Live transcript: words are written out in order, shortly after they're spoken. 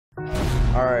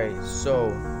Alright, so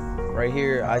right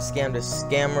here I scammed a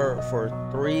scammer for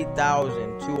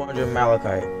 3,200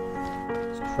 Malachite.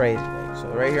 It's crazy. Like, so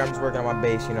right here I'm just working on my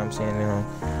base, you know what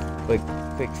I'm saying,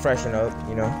 quick freshen up,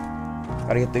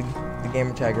 gotta get the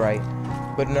gamer tag right.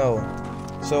 But no,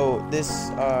 so this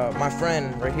my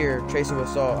friend right here, Tracy with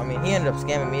Salt, I mean he ended up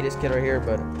scamming me, this kid right here,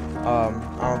 but I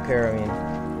don't care. I mean,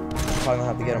 probably gonna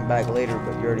have to get him back later,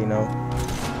 but you already know.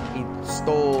 He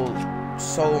stole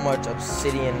so much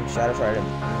obsidian, shatterfire, and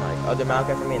like other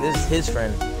Malachite from me, and this is his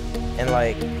friend. And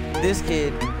like this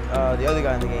kid, the other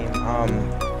guy in the game,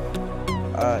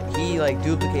 he like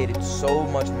duplicated so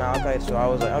much Malachite, so I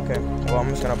was like, okay, well I'm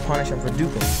just gonna punish him for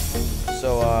duping.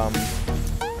 So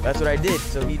that's what I did.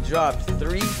 So he dropped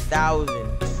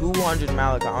 3,200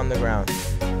 Malachite on the ground,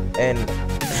 and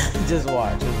just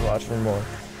watch for more.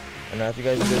 And if you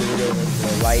guys enjoyed the video, make sure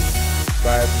to like,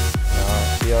 subscribe, and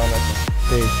I'll see y'all next time.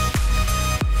 Peace.